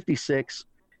 1956.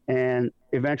 And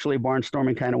eventually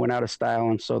Barnstorming kind of went out of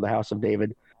style, and so the House of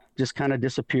David just kind of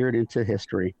disappeared into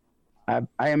history.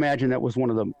 I imagine that was one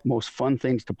of the most fun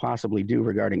things to possibly do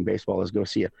regarding baseball, is go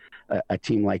see a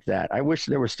team like that. I wish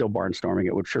there was still Barnstorming.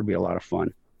 It would sure be a lot of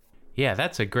fun. Yeah,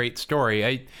 that's a great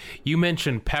story. You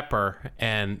mentioned Pepper,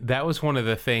 and that was one of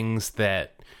the things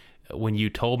that when you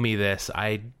told me this,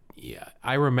 I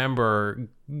remember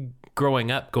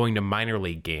growing up going to minor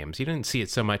league games. You didn't see it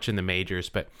so much in the majors,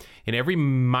 but in every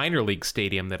minor league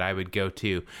stadium that I would go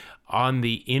to, on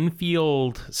the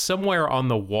infield, somewhere on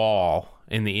the wall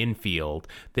in the infield,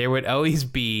 there would always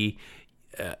be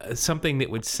something that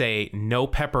would say "No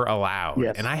Pepper Allowed."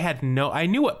 Yes. And I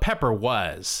knew what Pepper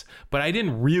was, but I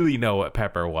didn't really know what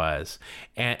Pepper was.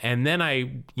 And then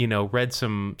I, read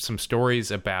some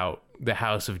stories about the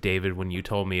House of David when you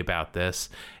told me about this.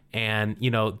 And,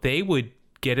 they would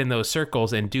get in those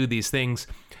circles and do these things,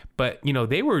 but,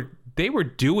 they were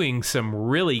doing some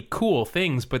really cool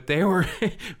things, but they were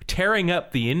tearing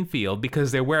up the infield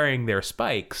because they're wearing their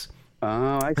spikes.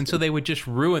 Oh, I see. And so they would just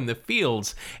ruin the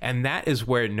fields, and that is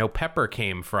where No Pepper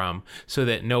came from, so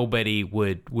that nobody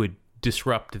would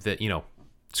disrupt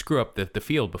screw up the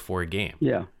field before a game.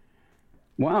 Yeah.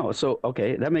 Wow. So,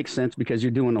 okay, that makes sense because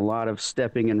you're doing a lot of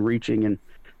stepping and reaching and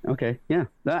okay, yeah.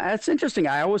 That's interesting.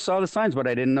 I always saw the signs, but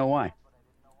I didn't know why.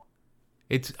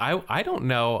 I don't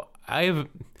know. I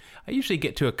usually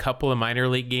get to a couple of minor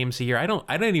league games a year. I don't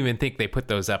even think they put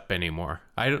those up anymore.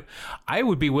 I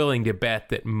would be willing to bet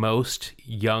that most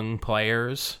young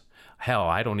players, hell,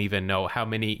 I don't even know how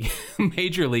many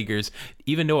major leaguers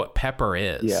even know what Pepper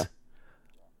is. Yeah.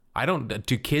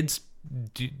 Do kids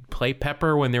play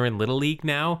Pepper when they're in Little League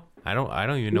now? I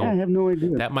don't even know. Yeah, I have no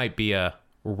idea. That might be a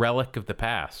relic of the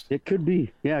past. It could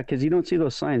be. Yeah, because you don't see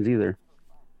those signs either.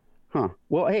 Huh.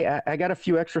 Well, hey, I got a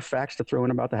few extra facts to throw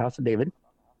in about the House of David.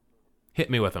 Hit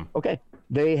me with them. Okay.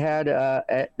 They had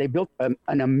they built an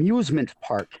amusement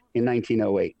park in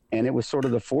 1908, and it was sort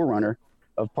of the forerunner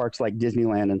of parks like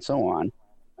Disneyland and so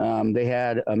on. They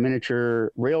had a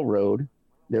miniature railroad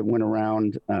that went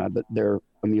around their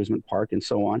amusement park and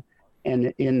so on.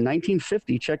 And in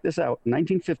 1950, check this out,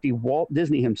 1950, Walt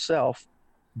Disney himself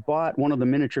bought one of the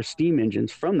miniature steam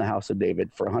engines from the House of David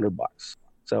for $100.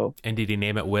 So, and did he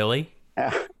name it Willie?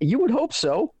 You would hope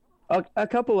so. A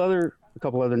couple other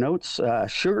notes.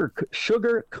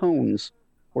 Sugar cones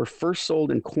were first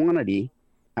sold in quantity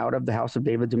out of the House of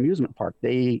David's amusement park.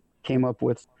 They came up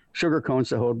with sugar cones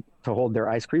to hold their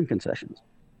ice cream concessions.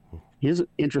 Here's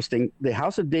interesting. The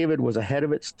House of David was ahead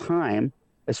of its time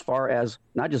as far as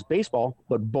not just baseball,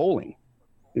 but bowling.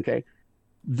 Okay.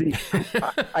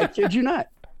 I kid you not.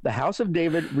 The House of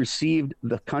David received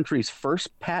the country's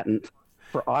first patent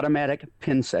for automatic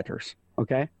pin setters.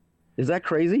 Okay. Is that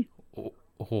crazy?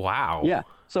 Wow. Yeah.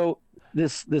 So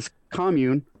this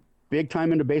commune, big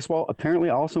time into baseball, apparently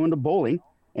also into bowling,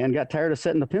 and got tired of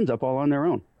setting the pins up all on their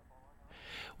own.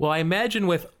 Well, I imagine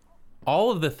with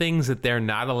all of the things that they're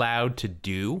not allowed to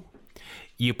do,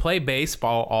 you play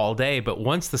baseball all day, but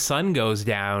once the sun goes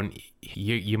down,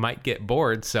 you might get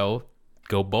bored, so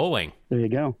go bowling. There you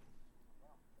go.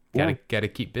 Gotta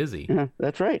keep busy. Yeah,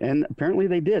 that's right. And apparently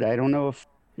they did. I don't know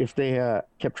if they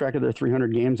kept track of their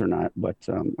 300 games or not, but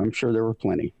I'm sure there were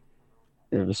plenty.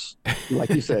 It was, like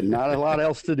you said, not a lot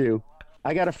else to do.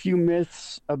 I got a few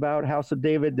myths about House of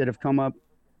David that have come up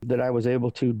that I was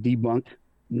able to debunk.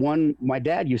 One, my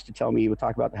dad used to tell me, he would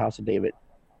talk about the House of David,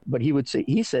 but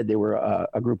he said they were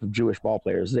a group of Jewish ball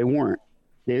players. They weren't.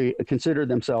 They considered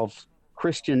themselves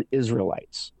Christian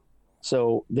Israelites.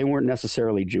 So they weren't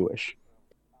necessarily Jewish.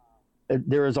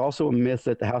 There is also a myth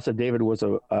that the House of David was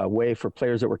a way for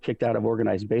players that were kicked out of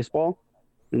organized baseball,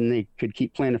 and they could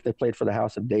keep playing if they played for the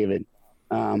House of David.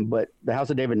 But the House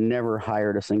of David never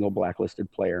hired a single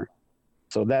blacklisted player.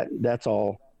 So that's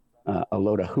all a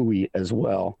load of hooey as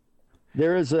well.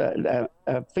 There is a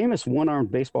famous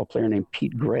one-armed baseball player named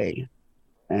Pete Gray.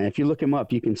 And if you look him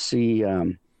up, you can see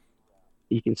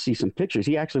some pictures.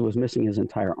 He actually was missing his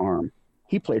entire arm.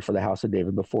 He played for the House of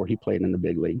David before he played in the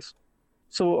big leagues.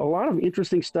 So a lot of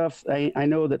interesting stuff. I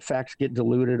know that facts get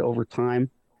diluted over time,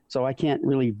 so I can't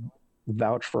really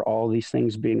vouch for all these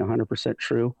things being 100%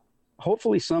 true.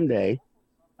 Hopefully someday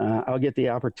I'll get the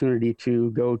opportunity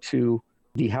to go to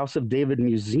the House of David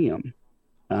Museum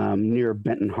near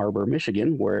Benton Harbor,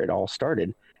 Michigan, where it all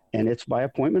started. And it's by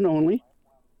appointment only.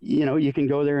 You know, you can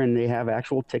go there and they have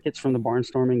actual tickets from the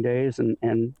barnstorming days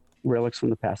and relics from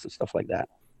the past and stuff like that.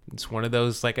 It's one of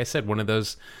those, like I said, one of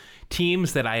those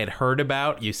teams that I had heard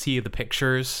about. You see the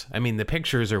pictures. I mean, the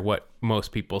pictures are what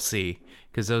most people see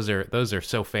because those are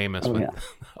so famous with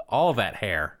all that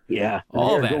hair. Yeah,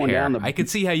 all that hair. I could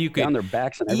see how you could down their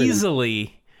backs and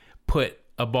easily put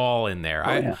a ball in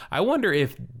there. I wonder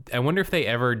if they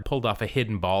ever pulled off a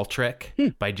hidden ball trick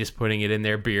by just putting it in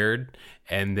their beard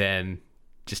and then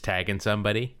just tagging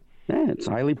somebody. Yeah, it's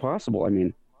highly possible. I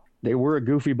mean, they were a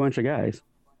goofy bunch of guys.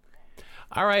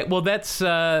 All right, well, that's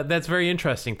very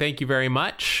interesting. Thank you very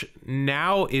much.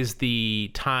 Now is the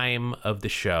time of the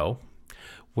show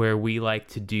where we like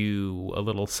to do a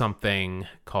little something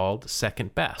called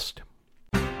Second Best.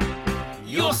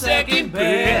 Your second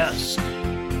best,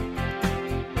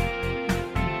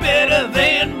 better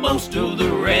than most of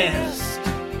the rest,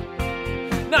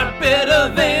 not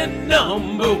better than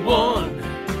number one.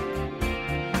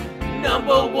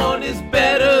 Number one is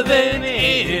better than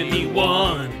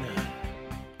anyone.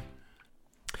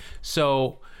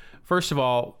 So, first of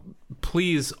all,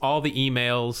 please, all the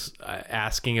emails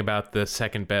asking about the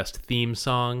Second Best theme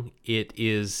song, it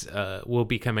is will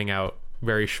be coming out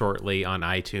very shortly on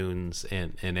iTunes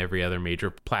and every other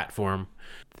major platform.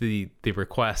 The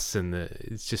requests and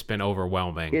it's just been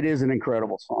overwhelming. It is an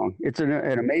incredible song. It's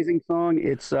an amazing song.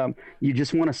 It's you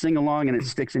just want to sing along and it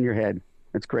sticks in your head.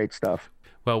 It's great stuff.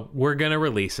 Well, we're gonna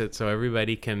release it so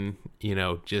everybody can,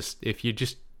 if you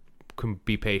just can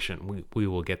be patient, we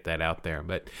will get that out there.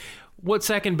 But what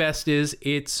Second Best is,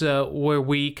 it's where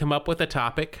we come up with a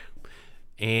topic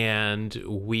and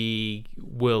we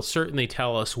will certainly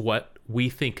tell us what we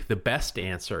think the best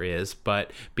answer is,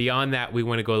 but beyond that we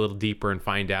want to go a little deeper and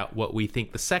find out what we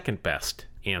think the second best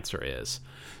answer is.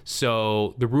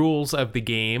 So the rules of the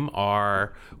game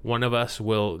are one of us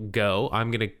will go.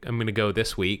 I'm gonna go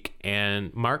this week,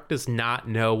 and Mark does not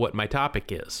know what my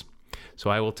topic is. So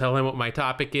I will tell him what my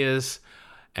topic is,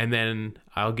 and then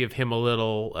I'll give him a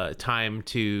little time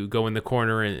to go in the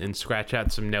corner and scratch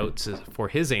out some notes for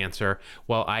his answer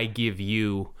while I give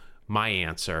you my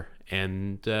answer,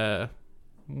 and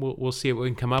we'll see what we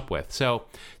can come up with. So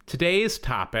today's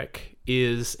topic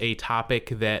is a topic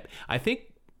that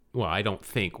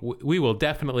we will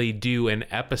definitely do an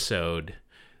episode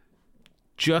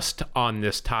just on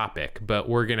this topic, but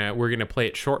we're gonna play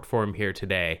it short form here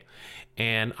today.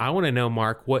 And I want to know,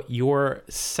 Mark, what you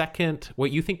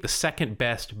think the second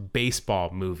best baseball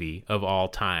movie of all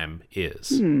time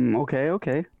is.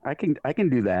 Okay. I can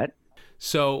do that.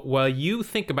 So while you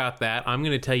think about that, I'm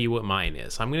going to tell you what mine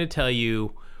is. I'm going to tell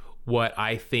you what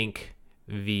I think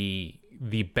the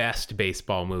best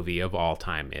baseball movie of all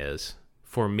time is.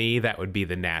 For me, that would be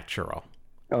The Natural.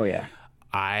 Oh, yeah.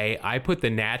 I put The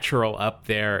Natural up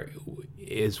there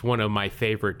as one of my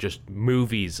favorite just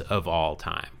movies of all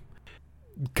time.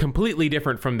 Completely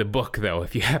different from the book, though,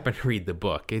 if you happen to read the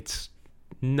book. It's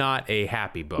not a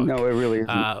happy book. No, it really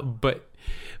isn't.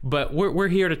 But we're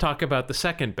here to talk about the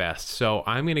second best. So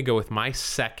I'm going to go with my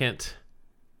second,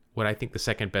 what I think the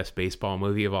second best baseball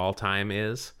movie of all time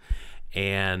is.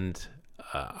 And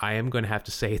I am going to have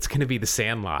to say it's going to be The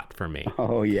Sandlot for me.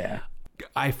 Oh, yeah.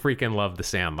 I freaking love The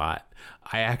Sandlot.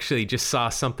 I actually just saw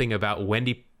something about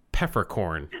Wendy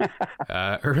Peppercorn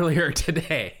earlier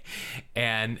today.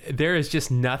 And there is just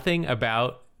nothing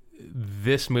about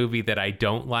this movie that I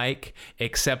don't like,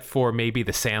 except for maybe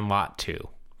The Sandlot 2.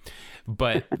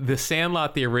 But The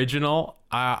Sandlot, the original,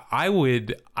 I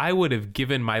would have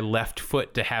given my left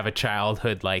foot to have a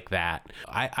childhood like that.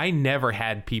 I never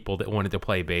had people that wanted to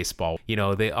play baseball.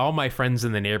 All my friends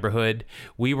in the neighborhood,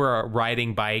 we were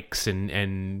riding bikes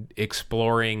and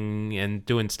exploring and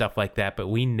doing stuff like that. But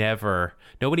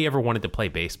nobody ever wanted to play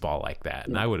baseball like that.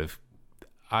 And I would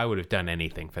have done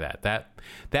anything for that.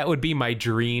 That would be my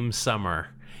dream summer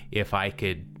if I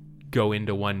could go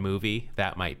into one movie.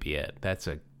 That might be it. That's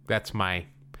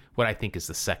what I think is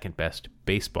the second best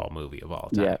baseball movie of all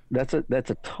time. Yeah, that's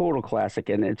a total classic,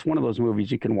 and it's one of those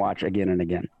movies you can watch again and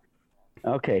again.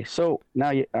 Okay, so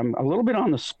now I'm a little bit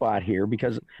on the spot here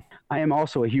because I am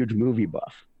also a huge movie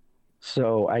buff.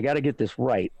 So I got to get this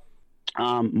right.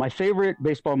 My favorite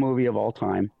baseball movie of all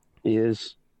time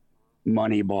is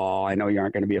Moneyball. I know you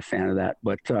aren't going to be a fan of that,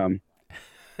 but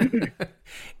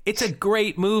it's a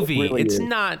great movie. It really is.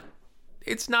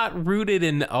 It's not rooted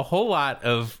in a whole lot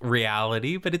of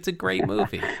reality, but it's a great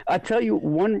movie. I tell you,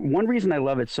 one reason I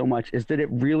love it so much is that it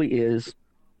really is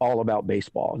all about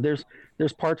baseball. There's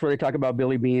parts where they talk about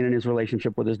Billy Beane and his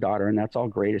relationship with his daughter, and that's all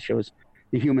great. It shows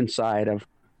the human side of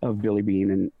of Billy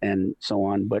Beane and so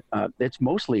on. But it's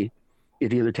mostly,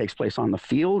 it either takes place on the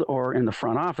field or in the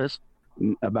front office,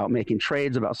 about making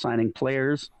trades, about signing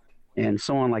players, and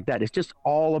so on like that. It's just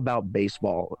all about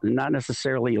baseball, not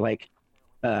necessarily like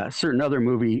a certain other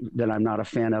movie that I'm not a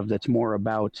fan of that's more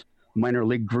about minor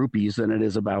league groupies than it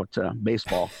is about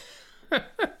baseball.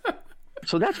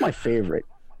 So that's my favorite.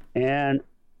 And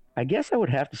I guess I would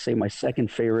have to say my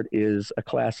second favorite is a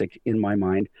classic in my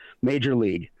mind, Major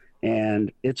League.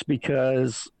 And it's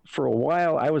because for a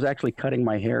while I was actually cutting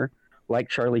my hair like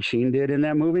Charlie Sheen did in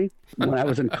that movie when I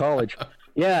was in college.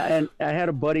 Yeah, and I had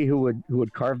a buddy who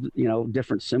would carve,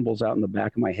 different symbols out in the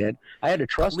back of my head. I had to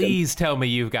trust him. Please tell me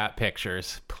you've got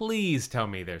pictures. Please tell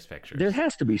me there's pictures. There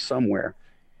has to be somewhere,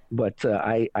 but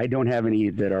I don't have any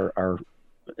that are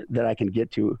that I can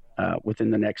get to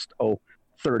within the next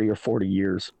 30 or 40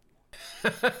 years.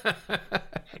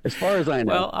 As far as I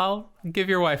know. Well, I'll give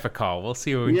your wife a call. We'll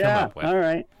see what we come up with. All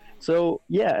right. So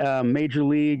Major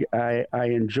League. I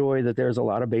enjoy that. There's a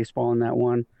lot of baseball in that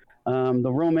one.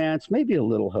 The romance may be a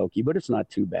little hokey, but it's not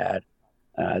too bad.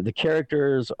 The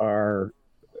characters are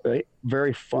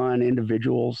very fun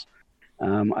individuals.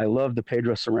 I love the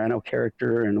Pedro Serrano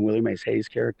character and Willie Mays Hayes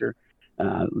character.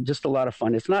 Just a lot of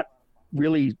fun. It's not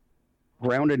really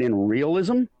grounded in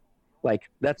realism. Like,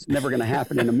 that's never going to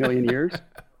happen in a million years.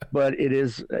 But it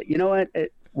is, you know what?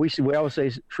 We always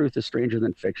say truth is stranger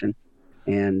than fiction.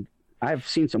 And I've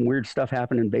seen some weird stuff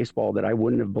happen in baseball that I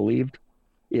wouldn't have believed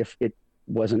if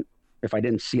I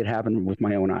didn't see it happen with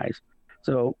my own eyes.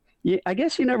 So yeah, I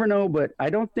guess you never know, but I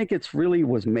don't think it's really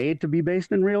was made to be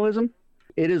based in realism.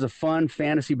 It is a fun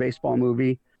fantasy baseball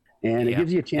movie, and it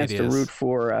gives you a chance to root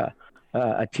for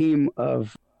a team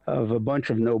of a bunch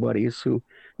of nobodies who,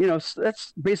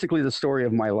 that's basically the story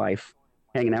of my life,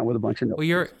 hanging out with a bunch of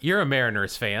nobodies. Well, you're a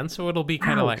Mariners fan, so it'll be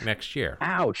kind of like next year.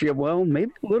 Ouch. Yeah, well,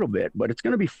 maybe a little bit, but it's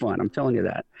going to be fun. I'm telling you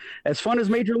that. As fun as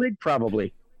Major League,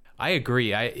 probably. I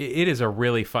agree. It is a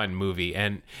really fun movie.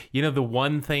 And, the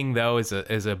one thing, though, is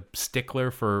a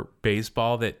stickler for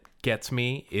baseball that gets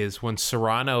me is when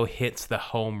Serrano hits the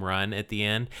home run at the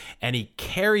end and he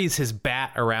carries his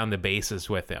bat around the bases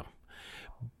with him.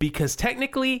 Because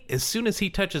technically, as soon as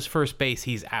he touches first base,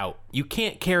 he's out. You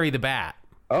can't carry the bat.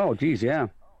 Oh, geez, yeah.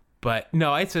 But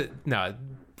no,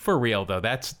 for real, though.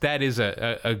 That is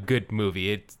a good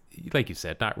movie. It's, like you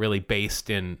said, not really based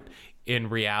in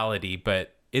reality,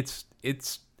 but it's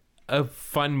a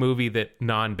fun movie that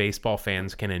non-baseball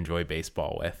fans can enjoy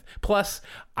baseball with. Plus,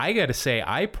 I got to say,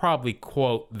 I probably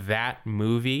quote that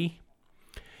movie.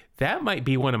 That might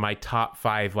be one of my top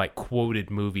 5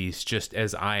 quoted movies just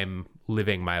as I'm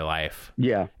living my life.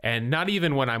 Yeah. And not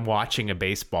even when I'm watching a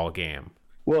baseball game.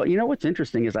 Well, what's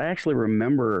interesting is I actually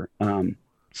remember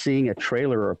seeing a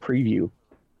trailer or a preview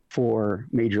for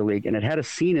Major League, and it had a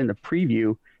scene in the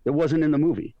preview that wasn't in the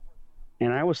movie.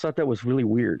 And I always thought that was really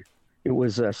weird. It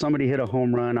was somebody hit a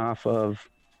home run off of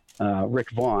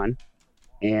Rick Vaughn,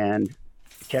 and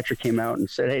the catcher came out and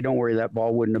said, "Hey, don't worry, that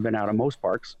ball wouldn't have been out of most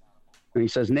parks." And he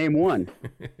says, "Name one."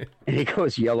 And he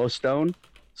goes, "Yellowstone."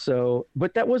 So,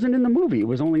 but that wasn't in the movie. It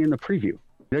was only in the preview.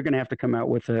 They're going to have to come out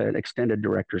with an extended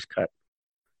director's cut.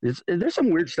 There's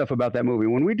some weird stuff about that movie.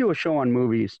 When we do a show on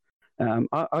movies,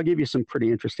 I'll give you some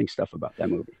pretty interesting stuff about that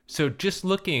movie. So just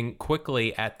looking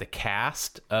quickly at the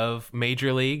cast of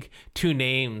Major League, 2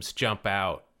 names jump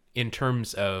out in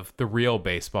terms of the real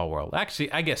baseball world.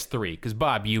 Actually, I guess 3, because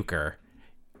Bob Uecker.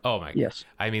 Oh my! Yes.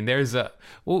 I mean, there's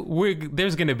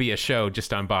going to be a show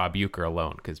just on Bob Uecker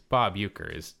alone, because Bob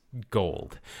Uecker is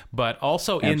gold. But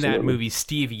also in that movie,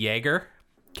 Steve Yeager,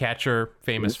 catcher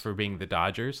famous for being the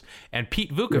Dodgers, and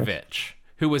Pete Vukovich,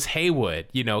 who was Haywood,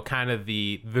 kind of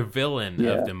the villain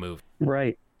of the movie.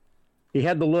 Right. He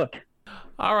had the look.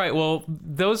 All right. Well,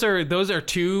 those are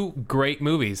 2 great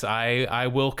movies. I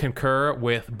will concur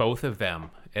with both of them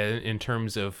in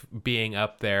terms of being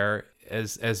up there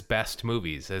as best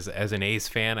movies. As an A's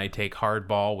fan, I take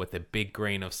Hardball with a big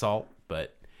grain of salt,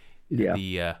 but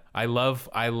I love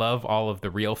all of the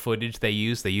real footage they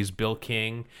use. They use Bill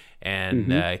King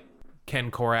and Ken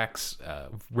Korak's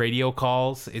radio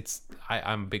calls.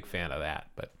 I'm a big fan of that.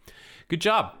 But good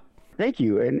job. Thank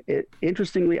you. And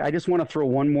interestingly, I just want to throw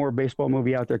one more baseball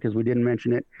movie out there because we didn't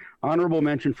mention it. Honorable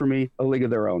mention for me, A League of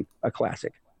Their Own, a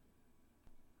classic.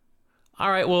 All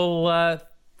right. Well,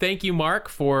 thank you, Mark,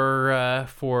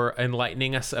 for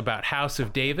enlightening us about House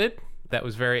of David. That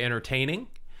was very entertaining.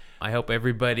 I hope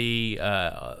everybody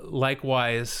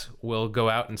likewise will go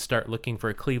out and start looking for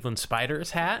a Cleveland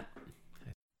Spiders hat.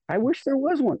 I wish there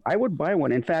was one. I would buy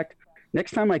one. In fact,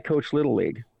 next time I coach Little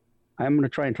League, I'm going to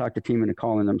try and talk the team into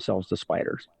calling themselves the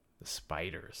Spiders. The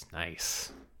Spiders.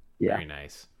 Nice. Yeah. Very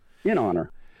nice. In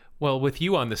honor. Well, with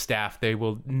you on the staff, they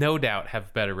will no doubt have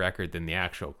a better record than the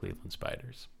actual Cleveland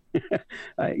Spiders.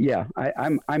 Yeah,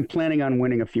 I'm planning on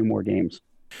winning a few more games.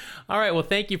 All right. Well,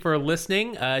 thank you for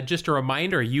listening. Just a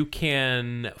reminder, you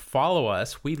can follow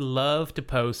us. We love to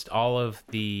post all of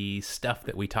the stuff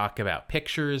that we talk about,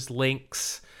 pictures,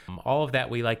 links, all of that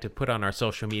we like to put on our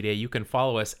social media. You can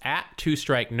follow us at Two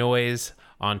Strike Noise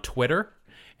on Twitter,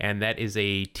 and that is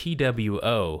a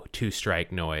TWO, Two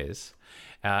Strike Noise,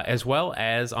 as well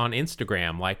as on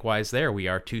Instagram. Likewise there, we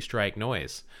are Two Strike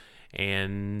Noise.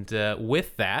 And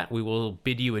with that, we will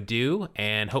bid you adieu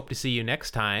and hope to see you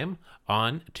next time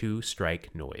on Two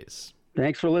Strike Noise.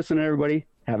 Thanks for listening, everybody.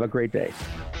 Have a great day.